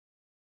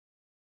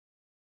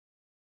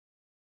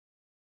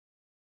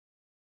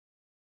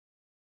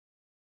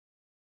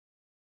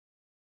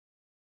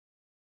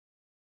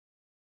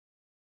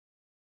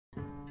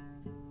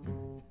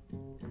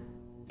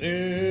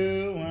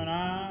Well, when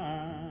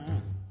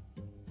I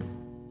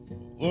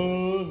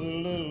was a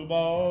little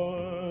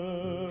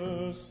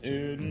boy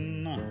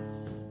sitting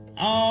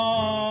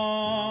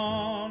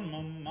on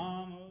my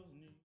mama's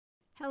knee.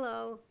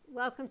 Hello,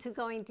 welcome to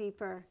Going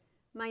Deeper.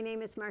 My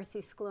name is Marcy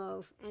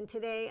Sklove, and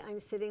today I'm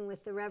sitting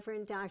with the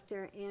Reverend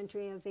Dr.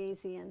 Andrea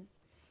Vazian.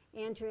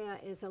 Andrea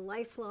is a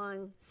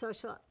lifelong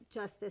social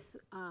justice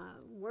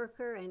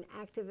worker and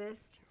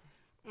activist,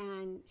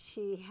 and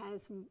she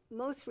has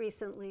most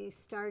recently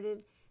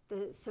started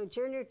the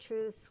Sojourner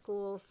Truth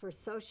School for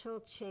Social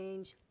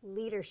Change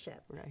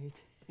Leadership. Right.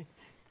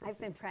 I've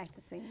been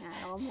practicing that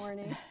all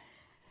morning.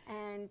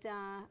 And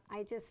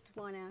I just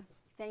want to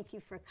thank you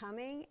for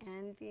coming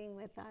and being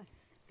with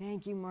us.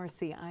 Thank you,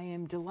 Marcy. I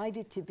am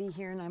delighted to be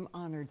here and I'm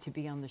honored to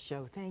be on the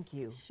show. Thank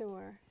you.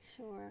 Sure,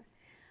 sure.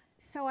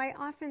 So I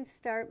often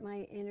start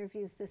my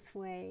interviews this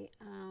way.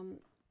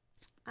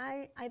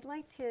 I'd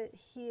like to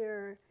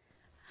hear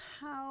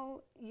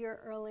how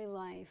your early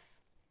life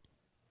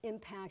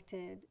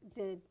impacted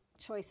the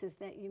choices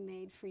that you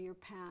made for your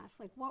path.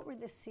 Like, what were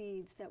the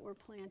seeds that were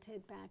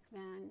planted back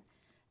then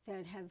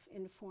that have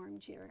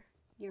informed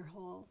your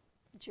whole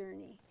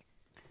journey?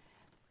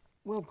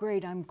 Well,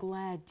 great. I'm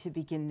glad to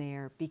begin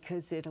there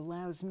because it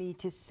allows me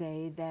to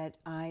say that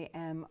I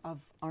am of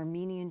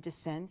Armenian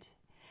descent,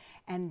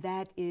 and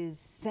that is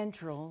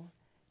central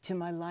to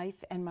my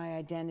life and my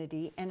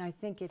identity, and I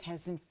think it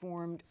has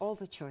informed all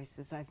the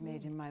choices I've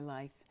made in my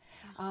life.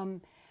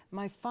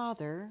 My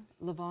father,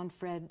 Levon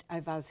Fred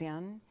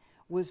Ayvazyan,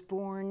 was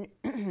born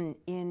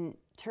in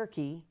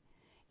Turkey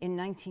in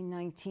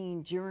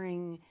 1919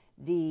 during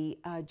the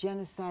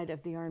genocide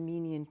of the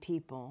Armenian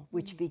people,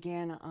 which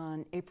began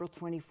on April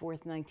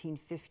 24th,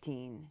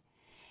 1915.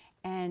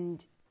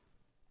 And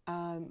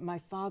my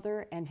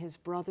father and his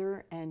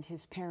brother and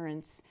his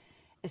parents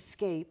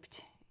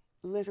escaped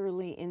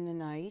literally in the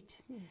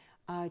night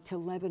to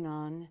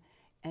Lebanon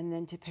and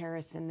then to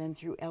Paris and then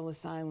through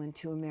Ellis Island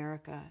to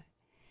America.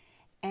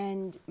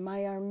 And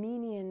my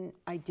Armenian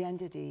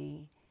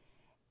identity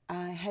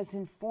has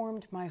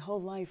informed my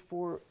whole life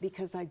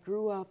because I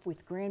grew up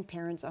with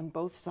grandparents on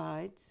both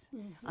sides.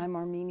 Mm-hmm. I'm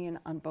Armenian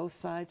on both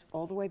sides,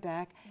 all the way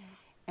back.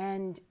 Yeah.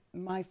 And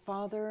my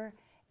father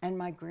and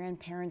my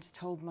grandparents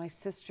told my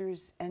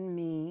sisters and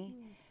me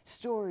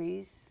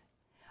stories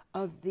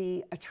of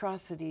the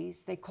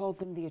atrocities. They called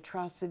them the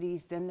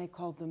atrocities, then they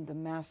called them the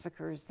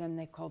massacres, then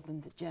they called them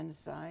the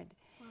genocide.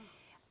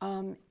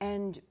 Wow.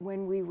 And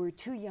when we were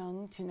too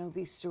young to know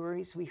these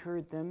stories, we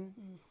heard them.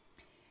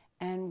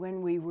 And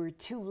when we were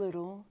too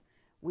little,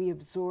 we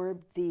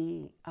absorbed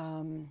the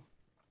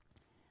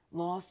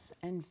loss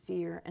and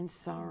fear and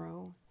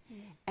sorrow.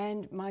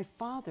 And my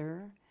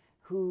father,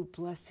 who,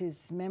 bless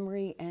his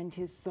memory and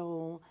his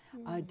soul,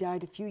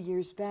 died a few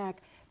years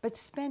back, but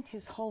spent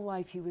his whole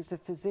life, he was a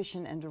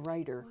physician and a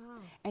writer. Wow.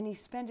 And he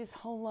spent his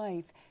whole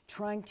life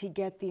trying to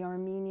get the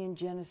Armenian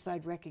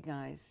genocide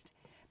recognized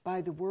by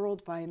the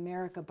world, by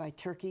America, by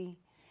Turkey,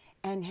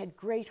 and had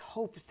great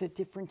hopes at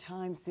different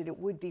times that it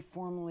would be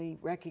formally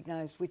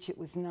recognized, which it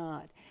was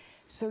not.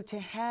 So to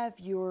have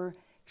your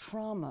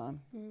trauma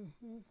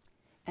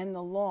and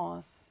the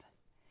loss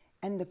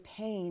and the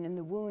pain and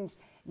the wounds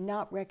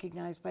not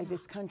recognized by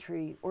this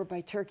country or by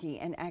Turkey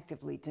and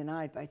actively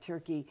denied by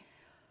Turkey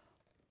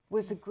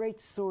was a great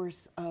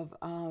source of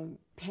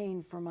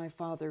pain for my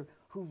father,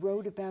 who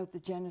wrote about the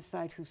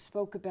genocide, who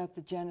spoke about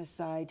the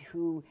genocide,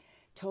 who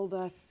told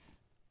us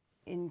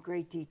in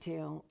great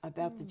detail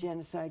about the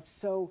genocide.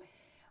 So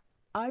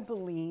I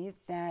believe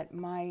that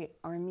my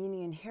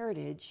Armenian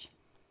heritage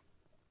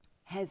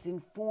has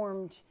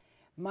informed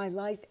my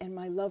life and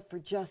my love for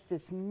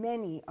justice.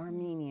 Many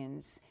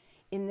Armenians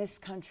in this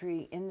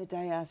country, in the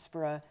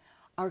diaspora,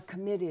 are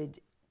committed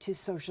to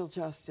social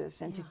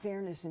justice and to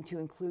fairness and to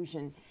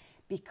inclusion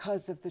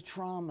because of the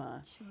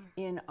trauma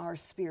in our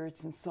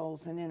spirits and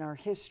souls and in our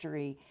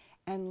history.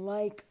 And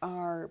like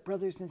our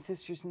brothers and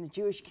sisters in the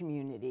Jewish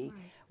community,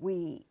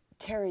 we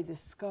carry the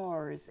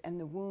scars and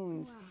the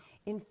wounds. Wow.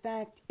 In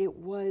fact,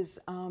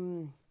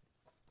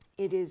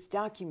 it is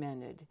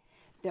documented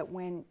that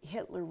when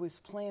Hitler was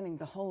planning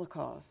the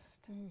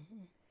Holocaust,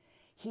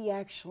 he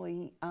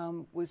actually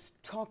was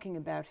talking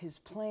about his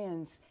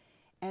plans,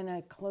 and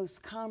a close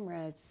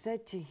comrade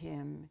said to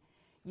him,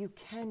 "You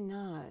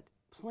cannot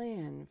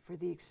plan for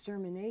the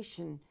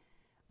extermination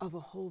of a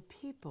whole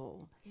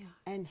people." Yeah.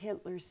 And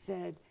Hitler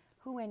said,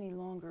 "Who any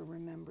longer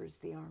remembers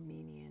the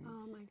Armenians?"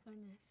 Oh my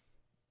goodness.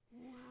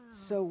 Wow.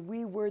 So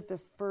we were the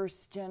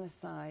first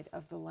genocide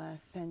of the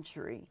last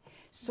century.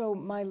 So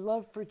my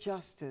love for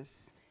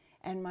justice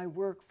and my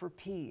work for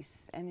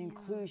peace and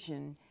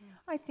inclusion,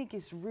 I think,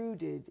 is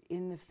rooted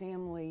in the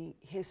family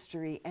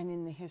history and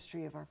in the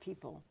history of our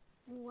people.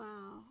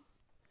 Wow.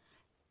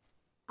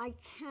 I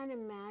can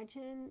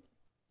imagine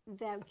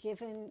that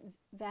given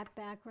that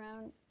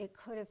background, it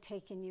could have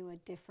taken you a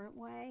different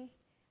way,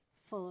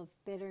 full of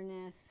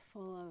bitterness,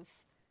 full of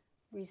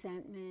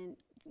resentment,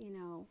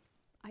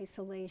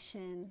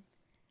 isolation,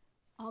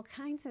 all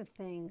kinds of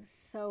things.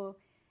 So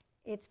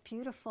it's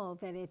beautiful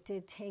that it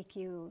did take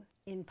you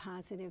in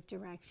positive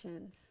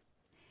directions.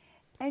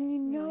 And you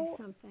Really know,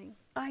 something.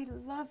 I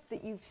love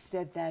that you've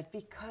said that,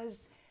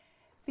 because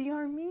the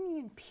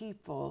Armenian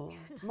people,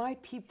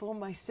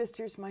 my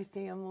sisters, my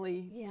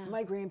family, Yeah.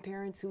 my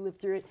grandparents who lived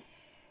through it,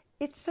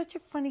 it's such a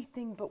funny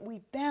thing, but we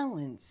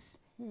balance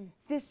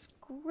this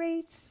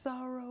great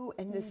sorrow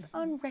and this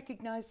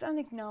unrecognized,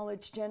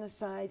 unacknowledged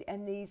genocide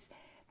and this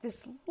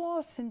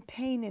loss and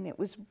pain, and it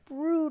was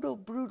brutal,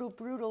 brutal,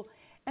 brutal.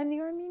 And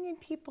the Armenian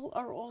people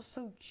are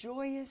also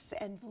joyous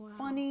and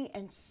funny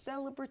and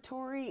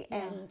celebratory,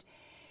 and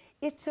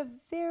it's a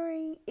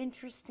very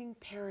interesting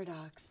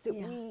paradox that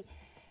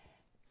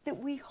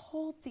we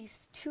hold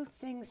these two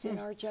things in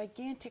our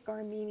gigantic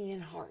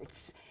Armenian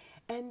hearts,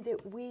 and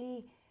that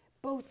we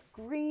both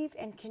grieve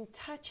and can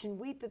touch and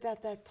weep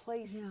about that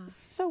place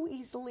so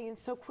easily and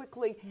so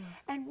quickly.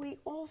 And we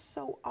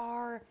also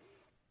are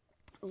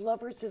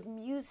lovers of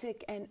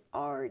music and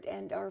art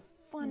and are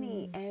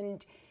funny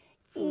and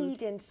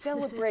eat and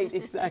celebrate,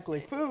 exactly,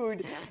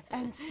 food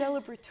and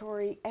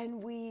celebratory.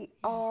 And we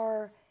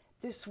are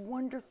this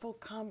wonderful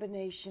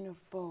combination of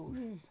both.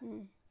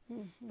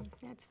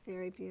 That's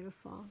very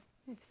beautiful.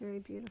 It's very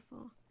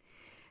beautiful.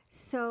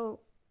 So,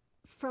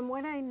 from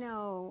what I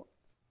know,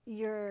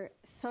 your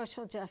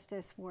social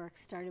justice work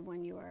started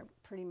when you were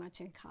pretty much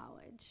in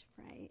college,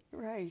 right?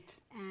 Right.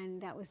 And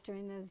that was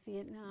during the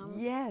Vietnam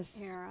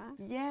era.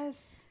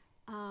 Yes.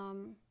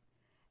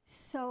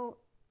 So,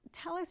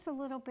 tell us a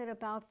little bit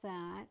about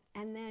that.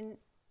 And then,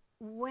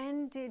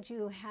 when did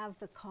you have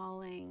the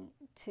calling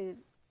to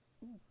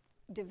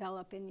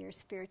develop in your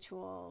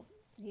spiritual,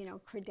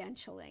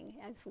 credentialing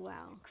as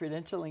well?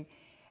 Credentialing.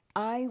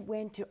 I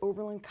went to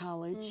Oberlin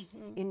College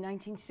in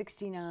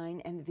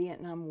 1969, and the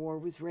Vietnam War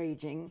was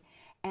raging.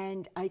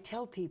 And I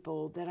tell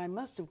people that I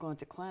must have gone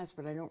to class,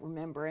 but I don't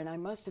remember, and I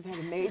must have had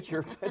a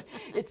major, but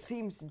it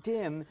seems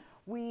dim.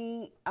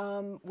 We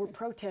were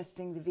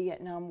protesting the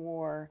Vietnam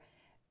War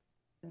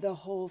the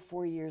whole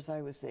 4 years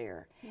I was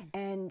there.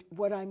 And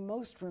what I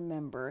most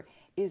remember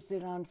is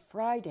that on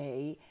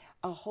Friday,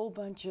 a whole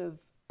bunch of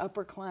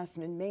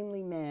upperclassmen,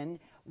 mainly men,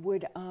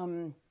 would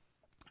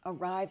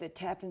arrive at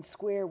Tappan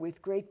Square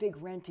with great big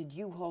rented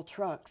U-Haul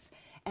trucks,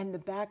 and the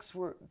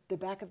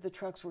back of the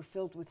trucks were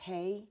filled with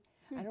hay.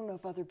 I don't know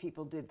if other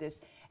people did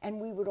this.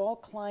 And we would all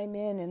climb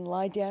in and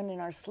lie down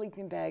in our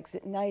sleeping bags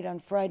at night on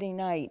Friday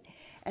night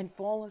and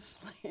fall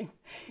asleep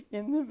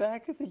in the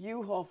back of the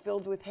U-Haul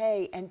filled with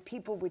hay, and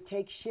people would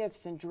take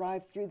shifts and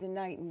drive through the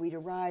night, and we'd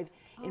arrive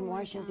in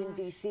Washington,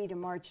 D.C. to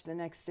march the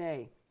next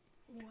day.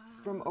 Wow.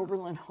 From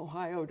Oberlin,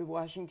 Ohio to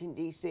Washington,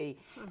 D.C.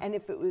 And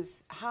if it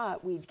was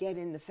hot, we'd get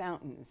in the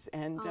fountains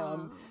and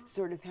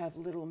sort of have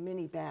little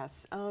mini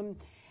baths.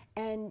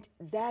 And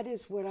that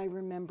is what I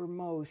remember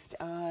most,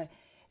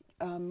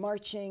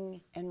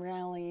 marching and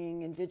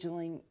rallying and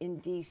vigiling in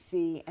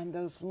D.C. and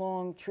those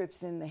long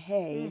trips in the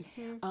hay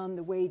on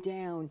the way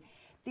down.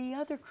 The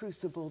other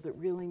crucible that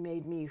really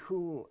made me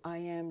who I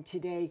am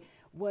today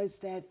was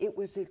that it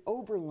was at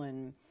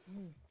Oberlin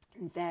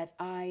that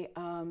I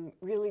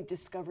really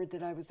discovered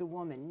that I was a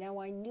woman. Now,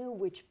 I knew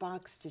which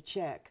box to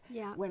check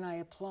when I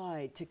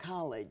applied to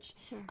college.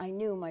 Sure. I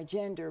knew my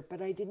gender,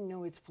 but I didn't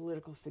know its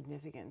political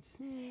significance.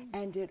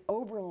 And at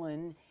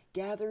Oberlin,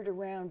 gathered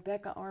around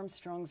Becca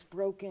Armstrong's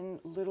broken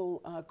little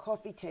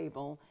coffee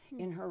table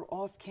in her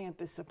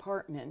off-campus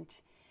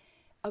apartment,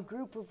 a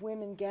group of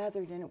women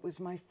gathered, and it was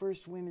my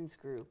first women's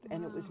group,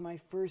 and it was my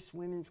first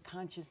women's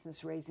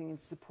consciousness raising and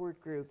support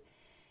group.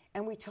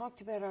 And we talked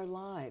about our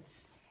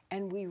lives.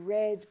 And we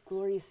read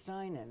Gloria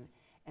Steinem,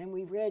 and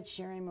we read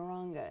Sherry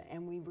Moronga,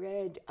 and we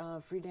read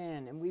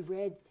Friedan, and we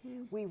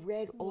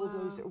read all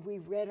those. We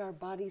read Our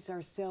Bodies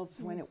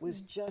Ourselves when it was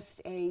just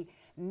a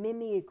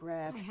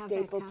mimeograph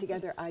stapled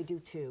together. I do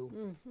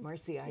too,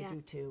 Marcy. I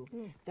do too.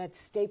 That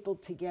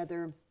stapled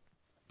together,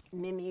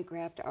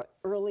 mimeographed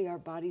early Our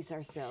Bodies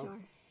Ourselves.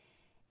 Sure.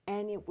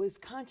 And it was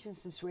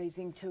consciousness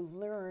raising to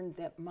learn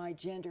that my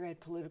gender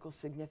had political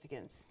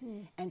significance,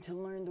 and to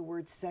learn the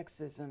word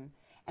sexism,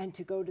 and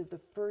to go to the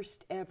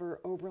first ever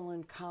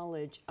Oberlin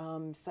College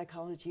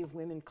Psychology of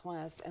Women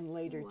class, and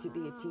later to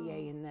be a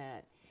TA in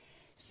that.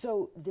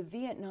 So the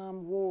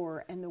Vietnam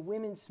War and the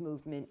women's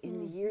movement in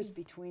the years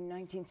between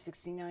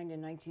 1969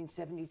 and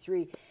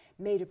 1973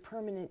 made a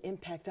permanent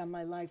impact on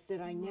my life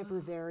that I never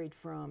varied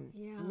from,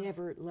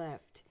 never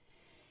left.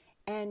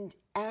 And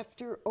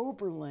after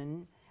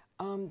Oberlin,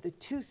 the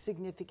two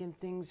significant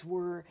things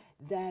were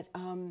that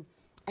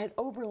at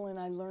Oberlin,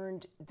 I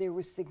learned there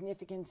was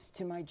significance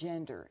to my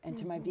gender and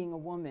to my being a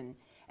woman.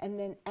 And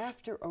then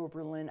after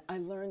Oberlin, I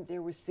learned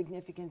there was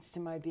significance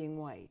to my being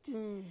white.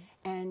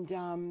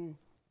 And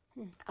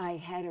I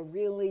had a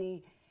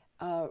really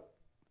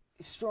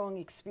strong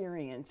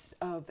experience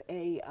of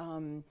a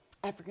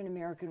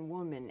African-American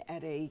woman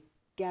at a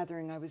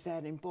gathering I was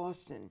at in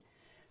Boston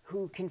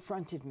who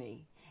confronted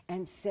me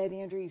and said,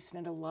 Andrea, you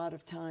spend a lot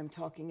of time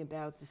talking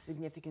about the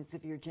significance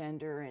of your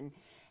gender and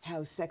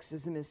how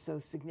sexism is so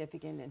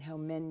significant and how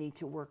men need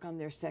to work on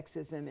their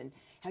sexism and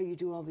how you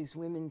do all these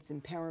women's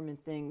empowerment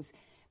things.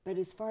 But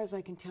as far as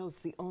I can tell,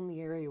 it's the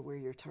only area where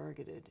you're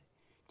targeted.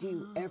 Do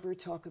you ever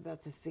talk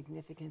about the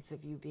significance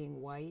of you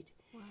being white?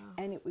 Wow.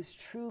 And it was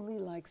truly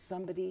like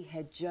somebody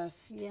had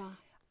just, Yeah.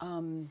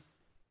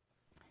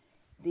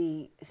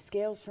 the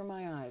scales from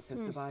my eyes,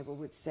 as the Bible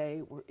would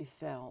say, it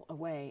fell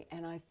away.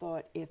 And I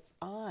thought, if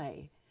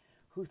I,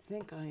 who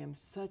think I am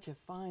such a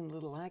fine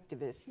little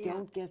activist, Yeah.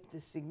 don't get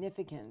the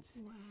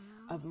significance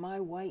of my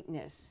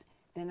whiteness,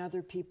 then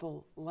other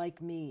people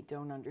like me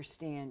don't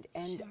understand.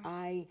 And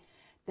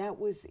that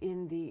was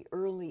in the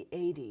early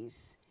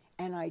 80s,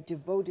 and I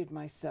devoted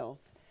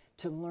myself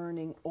to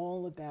learning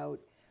all about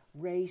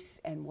race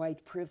and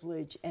white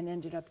privilege, and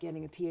ended up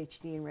getting a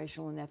PhD in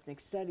racial and ethnic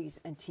studies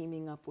and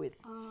teaming up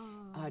with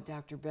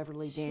Dr.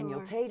 Beverly Daniel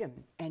Sure.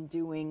 Tatum and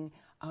doing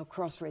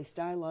cross-race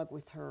dialogue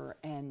with her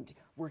and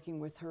working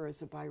with her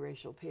as a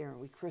biracial pair. And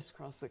we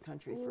crisscrossed the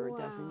country for a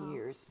dozen Wow.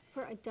 years.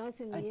 For a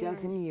dozen years. A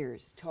dozen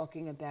years,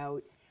 talking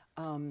about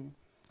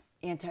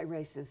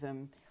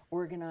anti-racism,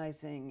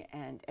 organizing,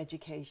 and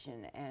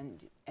education.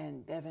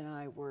 And Bev and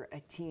I were a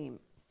team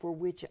for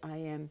which I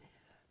am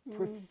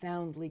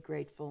profoundly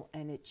grateful,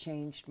 and it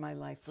changed my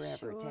life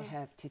forever Sure. to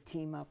have to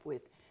team up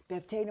with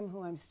Bev Tatum,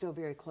 who I'm still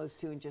very close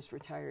to and just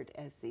retired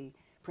as the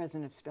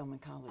president of Spelman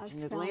College Of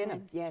in Atlanta.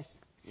 Spelman.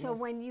 Yes. So yes.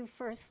 when you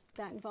first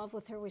got involved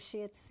with her, was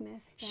she at Smith?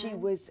 She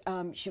then? was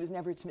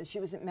never at Smith. She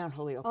was at Mount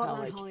Holyoke Mount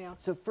College. Holyoke.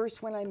 So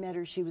first when I met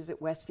her, she was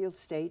at Westfield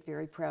State,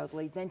 very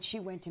proudly. Then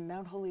she went to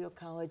Mount Holyoke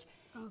College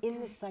in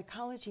the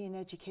psychology and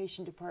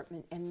education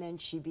department, and then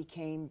she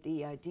became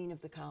the dean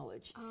of the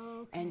college.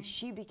 And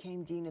she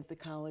became dean of the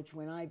college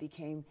when I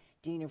became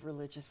dean of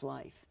religious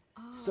life.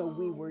 So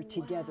we were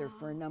together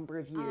for a number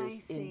of I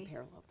years in see.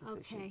 parallel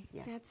positions. Okay,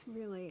 Yeah. that's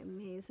really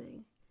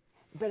amazing.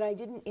 But I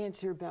didn't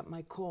answer about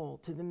my call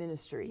to the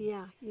ministry.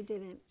 Yeah, you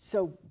didn't.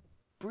 So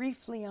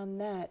briefly on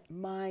that,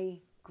 my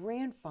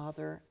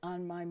grandfather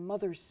on my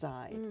mother's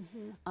side,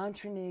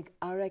 Antranig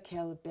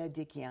Arakel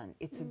Bedikian,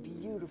 it's a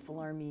beautiful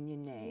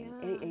Armenian name,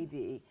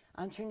 AAB,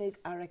 Antranig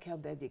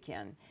Arakel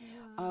Bedikian,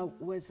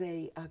 was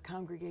a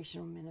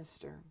congregational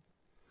minister.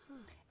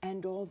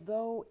 And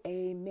although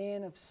a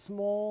man of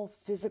small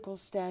physical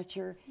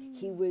stature,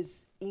 he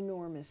was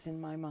enormous in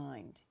my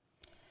mind.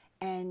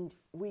 And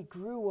we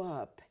grew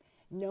up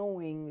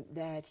knowing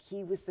that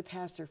he was the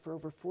pastor for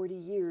over 40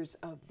 years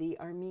of the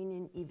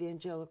Armenian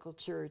Evangelical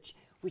Church,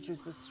 which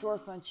was a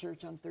storefront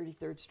church on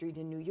 33rd Street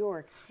in New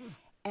York.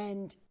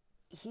 And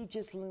he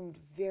just loomed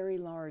very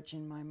large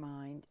in my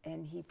mind,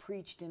 and he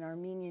preached in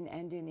Armenian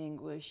and in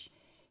English.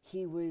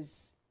 He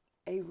was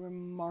a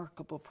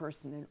remarkable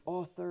person, an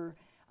author,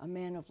 a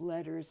man of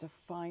letters, a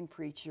fine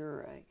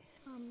preacher.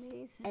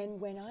 Amazing.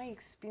 And when I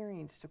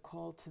experienced a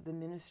call to the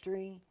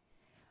ministry,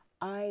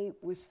 I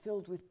was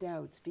filled with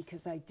doubts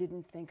because I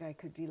didn't think I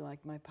could be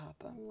like my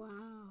papa. Wow.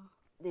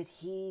 That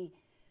he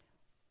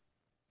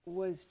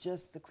was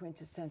just the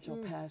quintessential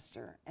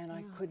pastor, and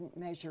I couldn't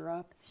measure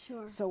up.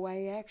 Sure. So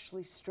I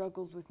actually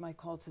struggled with my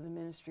call to the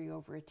ministry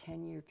over a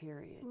 10-year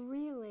period.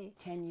 Really?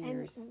 10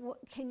 years. And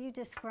can you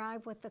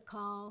describe what the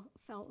call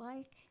felt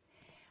like?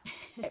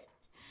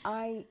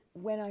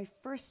 When I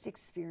first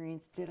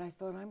experienced it, I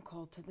thought, I'm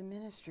called to the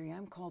ministry.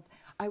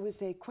 I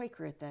was a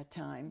Quaker at that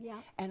time. Yeah.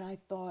 And I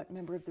thought,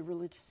 member of the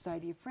Religious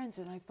Society of Friends,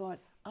 and I thought,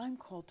 I'm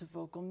called to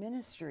vocal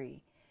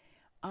ministry.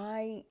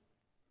 I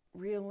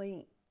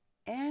really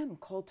am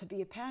called to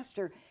be a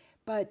pastor,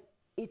 but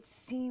it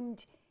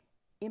seemed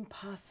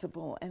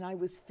impossible, and I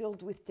was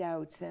filled with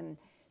doubts, and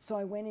so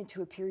I went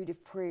into a period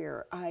of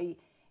prayer. I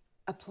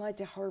applied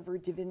to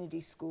Harvard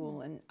Divinity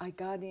School, and I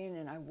got in,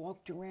 and I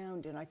walked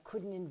around, and I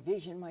couldn't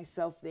envision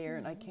myself there,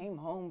 and I came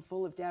home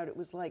full of doubt. It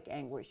was like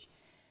anguish.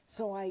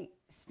 So I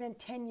spent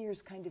 10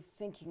 years kind of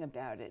thinking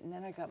about it, and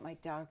then I got my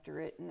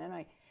doctorate, and then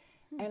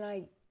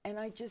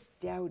I just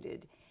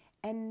doubted.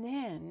 And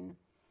then,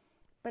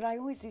 but I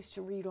always used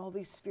to read all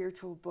these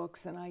spiritual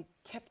books, and I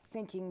kept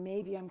thinking,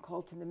 maybe I'm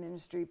called to the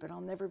ministry, but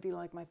I'll never be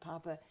like my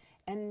papa.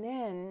 And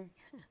then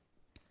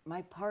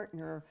my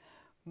partner,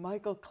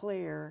 Michael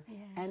Clare,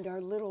 and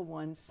our little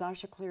one,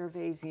 Sasha Clare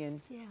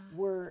Vazian,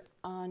 were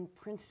on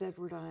Prince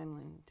Edward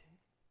Island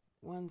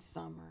one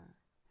summer.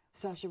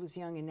 Sasha was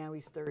young, and now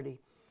he's 30.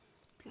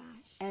 Gosh.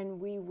 And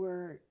we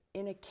were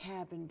in a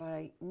cabin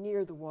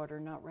near the water,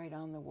 not right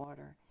on the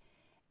water.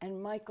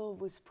 And Michael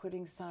was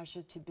putting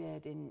Sasha to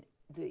bed in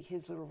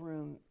his little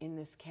room in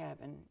this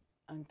cabin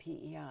on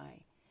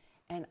PEI.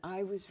 And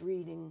I was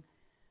reading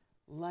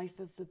Life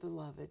of the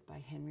Beloved by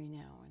Henry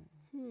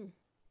Nouwen.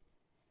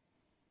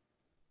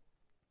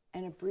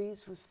 And a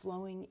breeze was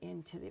flowing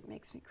it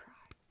makes me cry.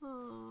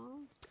 Oh.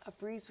 A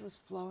breeze was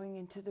flowing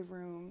into the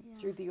room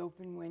through the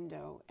open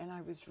window, and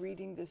I was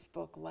reading this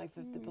book, Life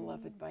of the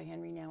Beloved by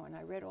Henry Nouwen.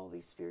 I read all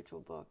these spiritual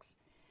books.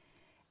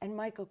 And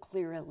Michael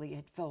clearly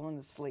had fallen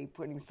asleep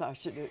putting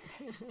Sasha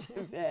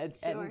to bed,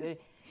 Sure. and the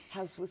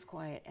house was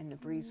quiet, and the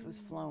breeze was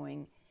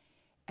flowing.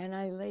 And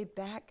I lay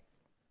back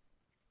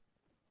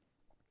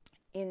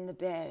in the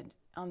bed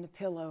on the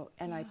pillow,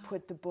 and I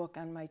put the book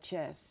on my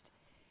chest,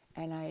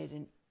 and I had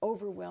an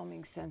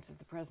overwhelming sense of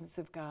the presence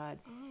of God,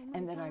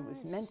 and that I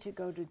was meant to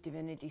go to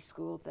divinity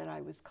school, that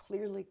I was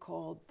clearly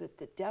called, that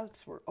the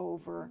doubts were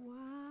over,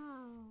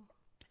 Wow.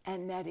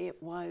 and that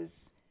it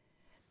was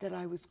that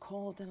I was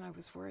called and I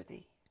was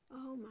worthy.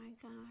 Oh my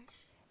gosh.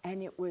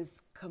 And it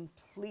was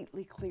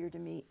completely clear to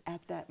me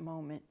at that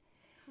moment.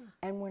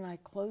 And when I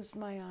closed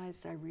my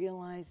eyes, I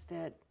realized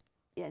that,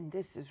 and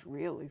this is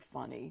really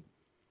funny,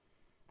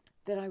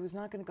 that I was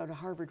not going to go to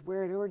Harvard,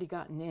 where I'd already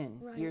gotten in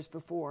Right. years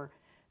before,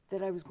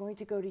 that I was going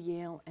to go to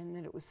Yale, and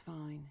that it was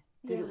fine,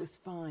 that Yeah. it was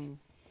fine.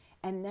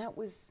 And that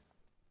was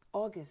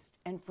August.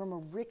 And from a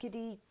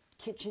rickety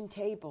kitchen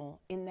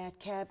table in that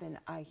cabin,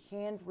 I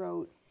hand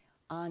wrote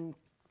on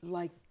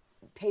like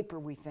paper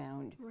we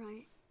found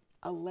Right.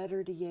 a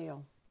letter to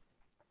Yale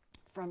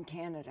from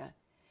Canada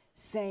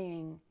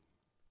saying,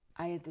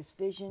 I had this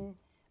vision.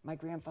 My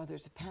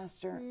grandfather's a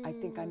pastor. I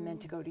think I'm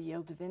meant to go to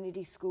Yale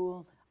Divinity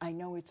School. I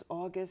know it's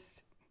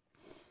August.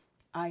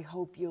 I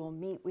hope you'll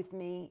meet with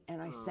me.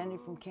 And I sent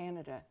it from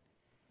Canada.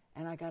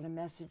 And I got a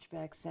message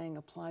back saying,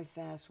 apply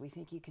fast. We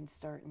think you can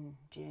start in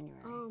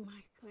January. Oh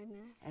my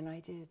goodness. And I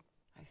did.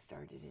 I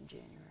started in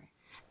January.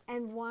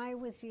 And why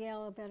was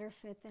Yale a better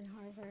fit than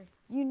Harvard?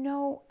 You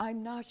know,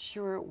 I'm not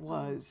sure it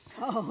was.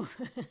 Oh.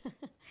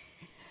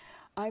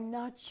 I'm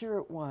not sure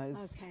it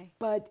was. Okay.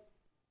 But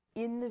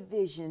in the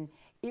vision,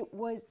 it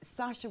was,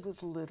 Sasha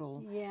was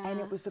little, Yeah. and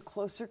it was a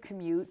closer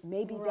commute.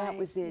 Maybe that Right,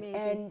 was it.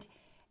 maybe.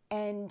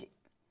 And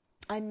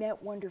I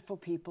met wonderful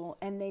people,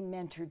 and they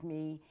mentored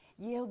me.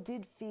 Yale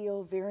did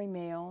feel very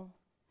male,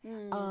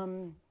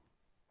 and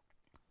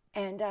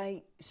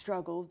I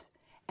struggled,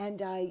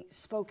 and I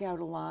spoke out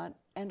a lot,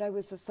 and I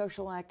was a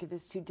social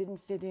activist who didn't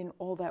fit in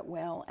all that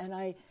well, and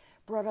I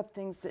brought up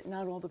things that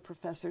not all the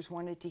professors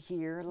wanted to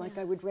hear. Like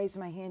I would raise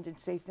my hand and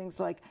say things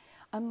like,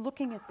 I'm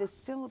looking at this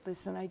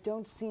syllabus and I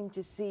don't seem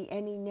to see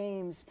any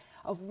names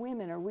of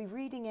women. Are we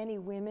reading any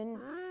women?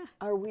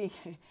 Are we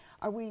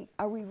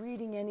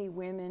reading any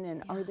women?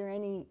 And are there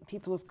any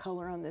people of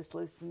color on this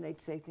list? And they'd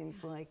say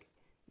things like,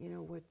 you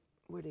know,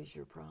 what is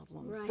your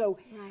problem? Right, So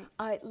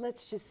right.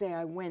 let's just say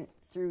I went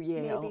through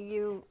Yale Maybe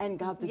you and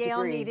got the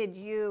Yale degree. needed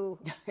you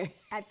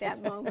at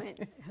that moment.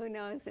 Who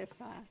knows if,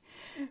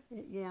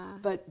 yeah.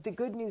 But the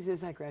good news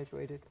is I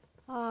graduated.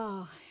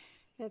 Oh,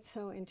 that's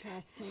so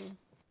interesting.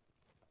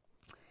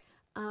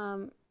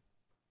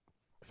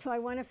 So I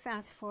want to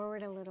fast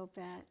forward a little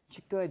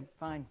bit. Good,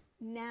 fine.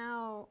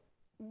 Now,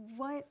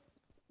 what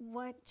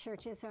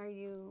churches are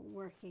you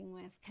working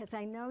with? Because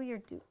I know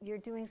you're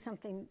doing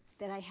something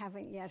that I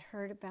haven't yet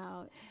heard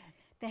about.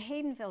 The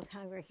Haydenville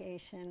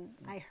congregation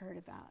I heard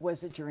about.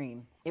 Was a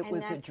dream. It And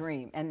was a that's-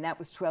 dream, and that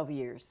was 12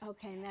 years.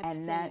 Okay, and that's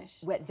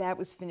finished. That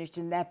was finished,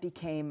 and that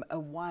became a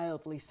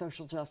wildly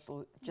social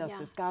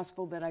justice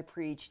gospel that I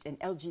preached, an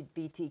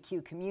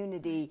LGBTQ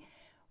community.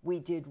 We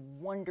did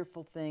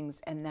wonderful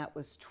things, and that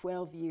was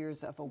 12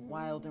 years of a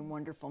wild and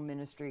wonderful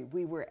ministry.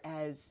 We were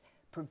as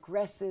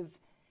progressive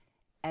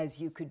as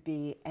you could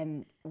be,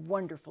 and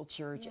wonderful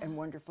church, and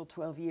wonderful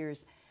 12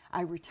 years.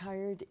 I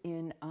retired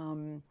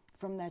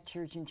from that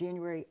church in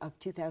January of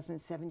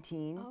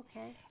 2017.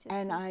 Okay, just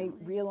And I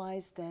recently.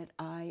 realized that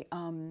I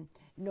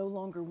no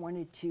longer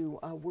wanted to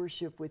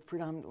worship with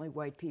predominantly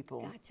white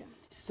people. Gotcha.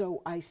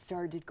 So I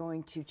started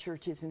going to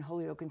churches in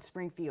Holyoke and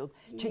Springfield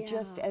to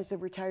just, Yeah. as a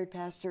retired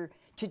pastor,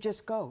 to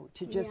just go,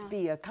 to just Yeah.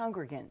 be a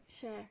congregant.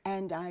 Sure.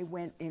 And I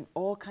went in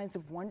all kinds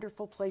of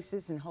wonderful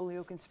places in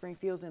Holyoke and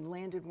Springfield and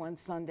landed one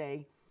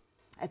Sunday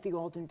at the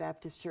Alden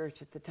Baptist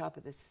Church at the top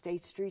of the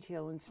State Street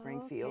Hill in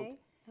Springfield.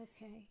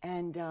 Okay.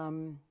 And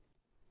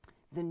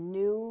the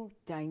new,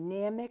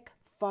 dynamic,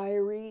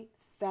 fiery,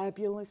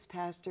 fabulous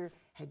pastor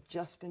had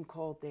just been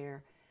called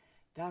there,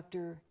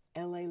 Dr.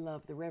 L.A.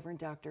 Love, the Reverend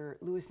Dr.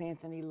 Louis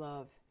Anthony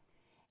Love.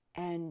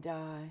 And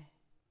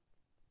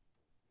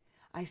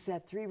I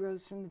sat 3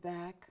 rows from the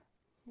back,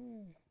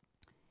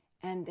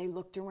 and they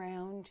looked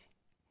around,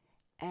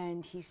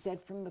 and he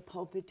said from the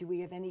pulpit, do we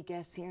have any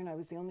guests here? And I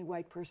was the only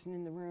white person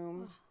in the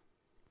room.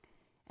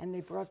 And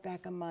they brought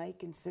back a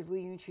mic and said, will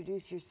you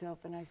introduce yourself?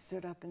 And I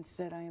stood up and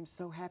said, I am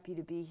so happy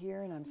to be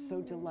here, and I'm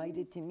so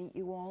delighted to meet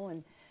you all,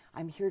 and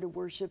I'm here to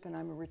worship, and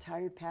I'm a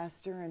retired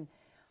pastor, and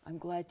I'm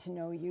glad to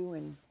know you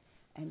and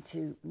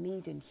to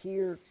meet and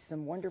hear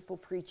some wonderful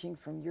preaching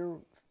from your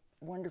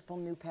wonderful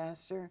new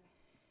pastor.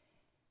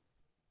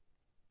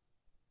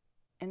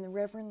 And the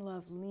Reverend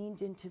Love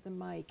leaned into the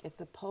mic at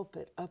the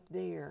pulpit up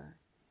there,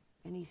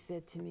 and he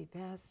said to me,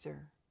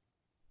 Pastor,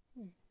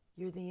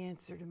 you're the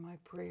answer to my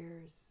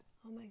prayers.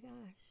 Oh my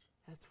gosh.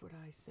 That's what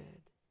I said.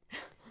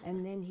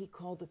 And then he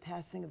called a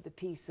passing of the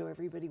peace so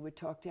everybody would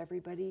talk to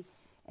everybody.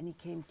 And he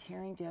came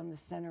tearing down the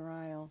center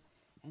aisle.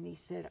 And he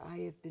said, I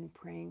have been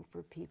praying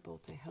for people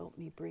to help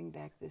me bring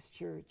back this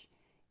church.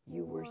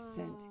 You were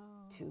sent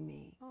to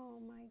me. Oh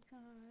my gosh.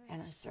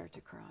 And I started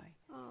to cry.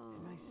 Oh.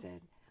 And I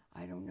said,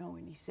 I don't know.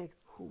 And he said,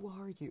 who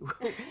are you?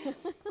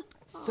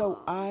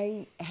 So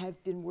I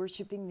have been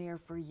worshiping there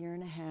for a year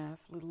and a half,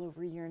 a little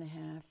over a year and a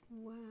half.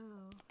 Wow.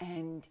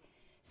 And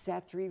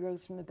sat 3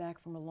 rows from the back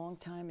from a long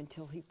time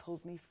until he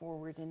pulled me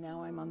forward, and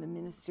now I'm on the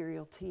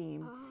ministerial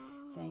team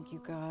Thank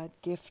you, God.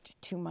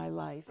 Gift to my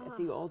life at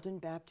the Alden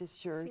Baptist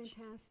Church.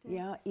 Fantastic.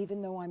 Yeah,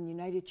 even though I'm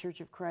United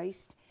Church of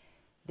Christ,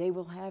 they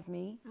will have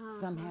me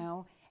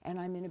somehow. And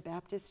I'm in a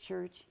Baptist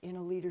church in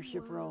a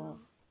leadership role.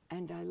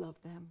 And I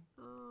love them.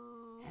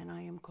 And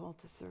I am called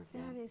to serve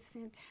them. That is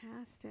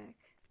fantastic.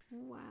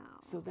 Wow.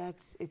 So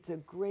it's a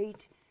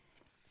great,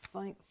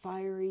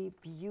 fiery,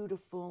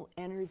 beautiful,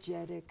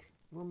 energetic,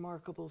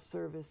 remarkable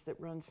service that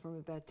runs from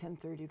about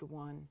 10:30 to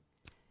 1.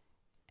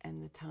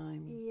 And the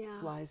time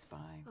flies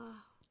by.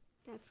 Oh,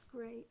 that's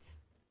great.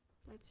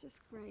 That's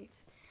just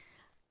great.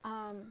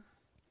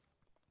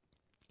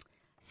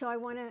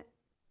 So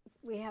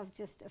we have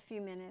just a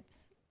few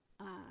minutes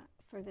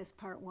for this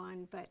part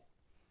one, but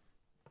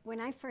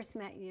when I first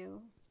met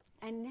you,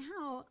 and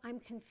now I'm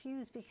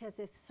confused because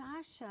if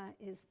Sasha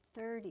is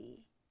 30,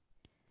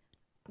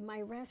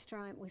 my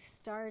restaurant was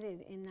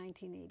started in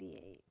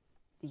 1988.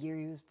 The year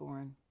he was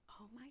born.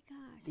 Oh my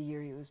gosh. The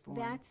year he was born.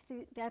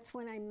 That's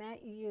when I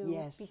met you.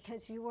 Yes.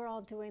 Because you were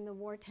all doing the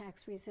War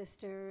Tax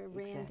Resistor,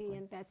 Randy Exactly.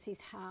 and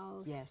Betsy's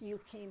house. Yes. You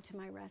came to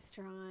my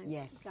restaurant.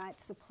 Yes. Got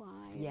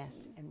supplies.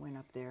 Yes, and went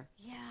up there.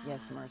 Yeah.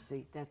 Yes,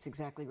 Marcy, that's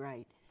exactly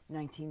right.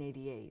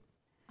 1988.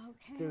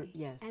 Okay.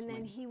 Yes. And then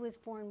when- he was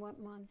born what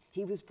month?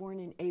 He was born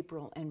in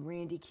April, and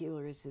Randy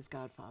Keeler is his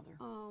godfather.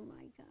 Oh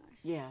my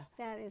gosh. Yeah.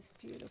 That is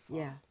beautiful.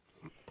 Yeah,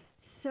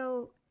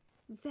 So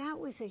that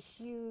was a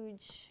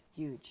huge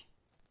huge.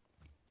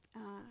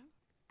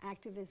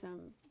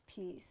 activism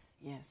piece.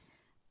 Yes.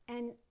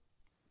 And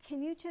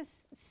can you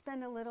just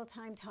spend a little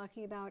time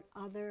talking about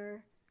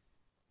other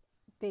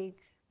big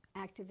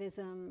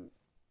activism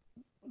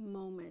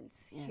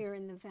moments Yes. here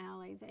in the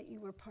Valley that you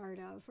were part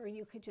of? Or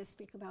you could just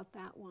speak about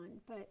that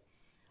one. But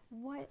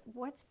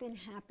what's been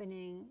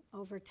happening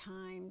over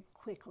time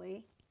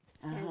quickly?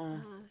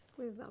 And,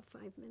 we have about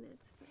 5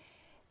 minutes. But.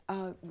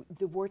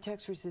 The War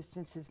Tax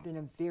Resistance has been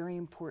a very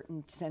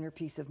important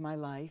centerpiece of my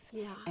life.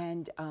 Yeah.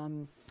 And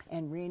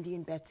Randy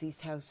and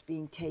Betsy's house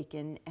being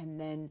taken, and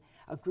then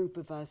a group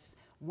of us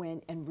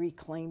went and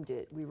reclaimed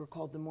it. We were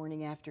called the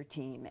Morning After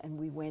Team, and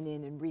we went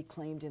in and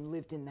reclaimed and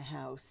lived in the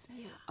house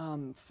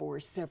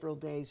for several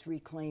days,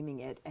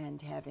 reclaiming it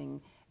and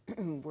having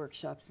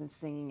workshops and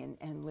singing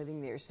and living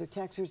there. So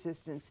tax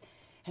resistance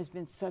has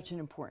been such an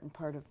important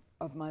part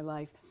of my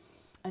life.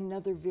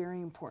 Another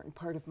very important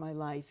part of my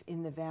life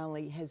in the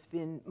Valley has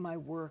been my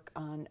work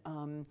on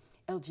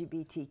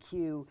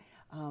LGBTQ,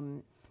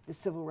 the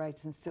civil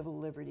rights and civil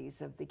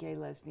liberties of the gay,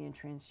 lesbian,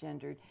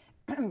 transgendered,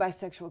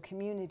 bisexual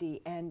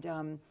community. And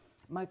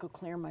Michael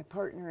Clare, my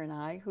partner, and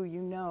I, who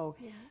you know,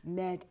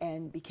 met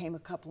and became a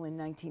couple in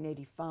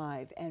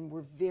 1985, and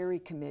were very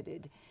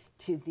committed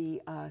to the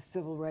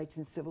civil rights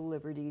and civil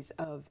liberties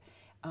of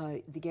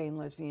the gay and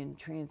lesbian,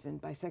 trans,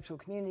 and bisexual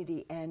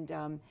community,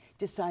 and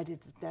decided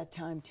at that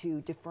time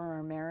to defer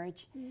our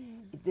marriage.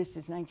 This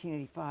is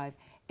 1985,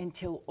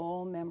 until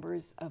all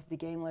members of the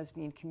gay and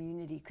lesbian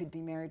community could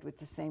be married with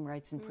the same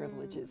rights and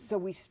privileges. So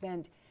we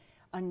spent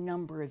a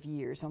number of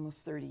years,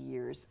 almost 30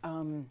 years.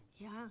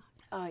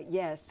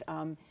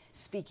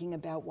 Speaking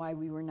about why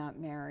we were not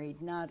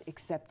married, not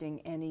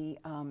accepting any,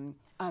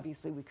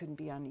 obviously we couldn't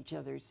be on each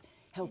other's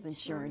health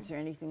insurance or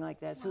anything like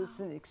that. So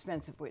it's an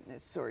expensive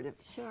witness, sort of,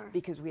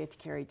 because we had to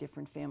carry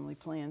different family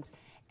plans.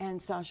 And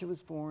Sasha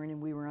was born,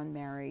 and we were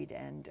unmarried,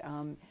 and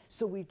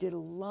so we did a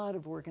lot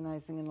of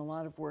organizing and a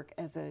lot of work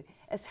as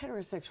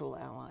heterosexual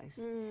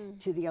allies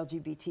to the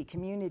LGBT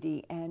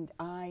community. And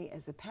I,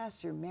 as a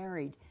pastor,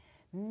 married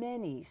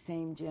many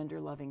same-gender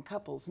loving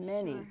couples,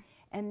 many.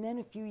 And then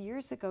a few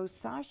years ago,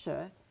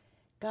 Sasha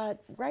got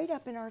right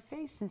up in our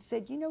face and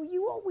said, you know,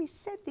 you always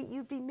said that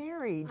you'd be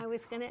married. I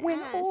was going to when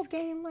ask. all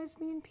gay and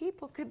lesbian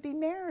people could be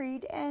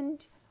married,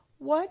 and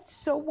what?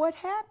 So what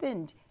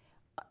happened?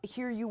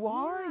 Here you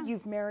are,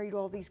 you've married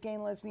all these gay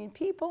and lesbian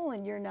people,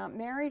 and you're not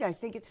married. I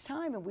think it's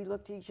time. And we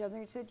looked at each other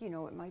and said, you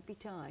know, it might be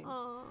time.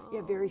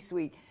 Yeah, very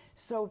sweet.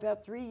 So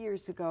about 3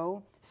 years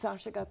ago,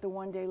 Sasha got the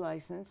one-day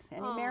license,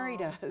 and he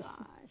married us.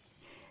 Gosh.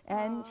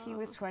 And he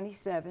was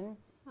 27.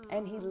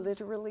 And he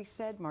literally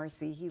said,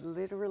 Marcy, he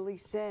literally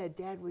said,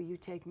 Dad, will you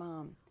take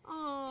Mom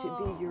to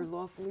be your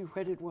lawfully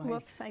wedded wife?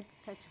 Whoops, I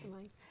touched the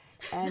mic.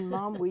 And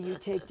Mom, will you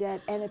take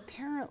Dad? And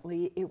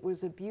apparently it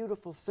was a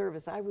beautiful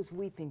service. I was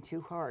weeping too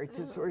hard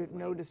to sort of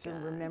notice or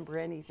remember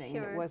anything.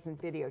 And it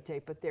wasn't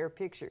videotaped, but there are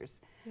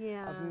pictures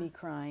of me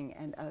crying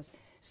and us.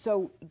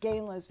 So gay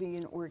and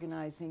lesbian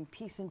organizing,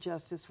 peace and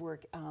justice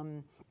work,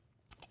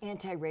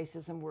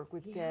 anti-racism work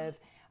with Bev,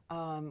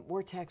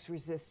 war tax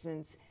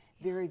resistance,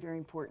 very, very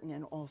important,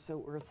 and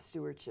also earth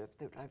stewardship,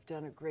 that I've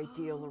done a great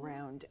deal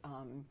around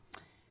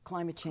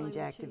climate change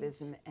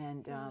activism,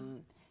 and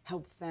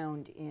helped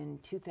found in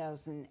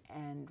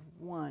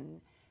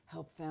 2001,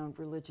 helped found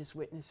Religious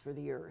Witness for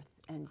the Earth,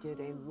 and did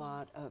a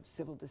lot of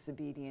civil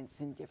disobedience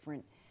in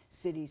different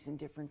cities and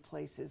different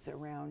places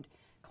around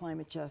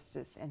climate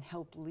justice, and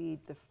helped lead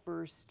the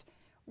first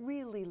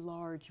really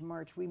large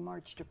march. We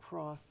marched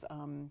across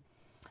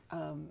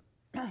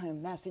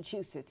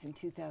Massachusetts in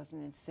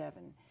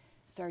 2007.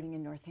 starting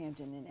in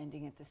Northampton and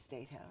ending at the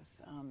State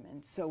House,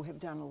 and so have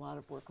done a lot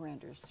of work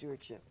around our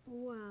stewardship.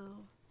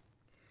 Wow.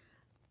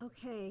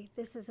 Okay,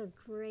 this is a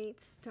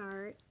great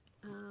start.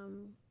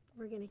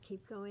 We're going to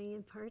keep going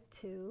in part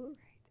 2.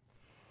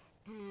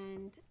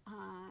 And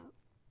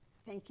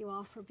thank you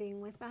all for being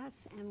with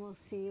us, and we'll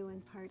see you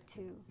in part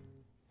 2.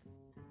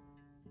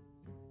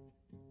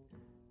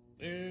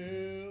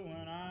 Well,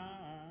 when I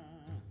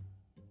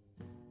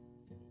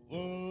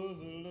was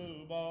a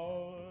little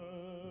boy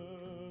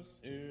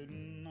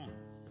sitting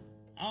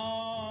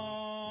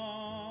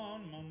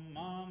on my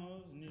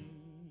mama's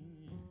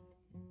knee,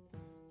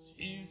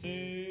 she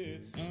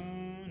said,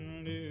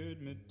 son, let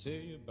me tell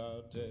you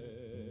about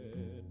that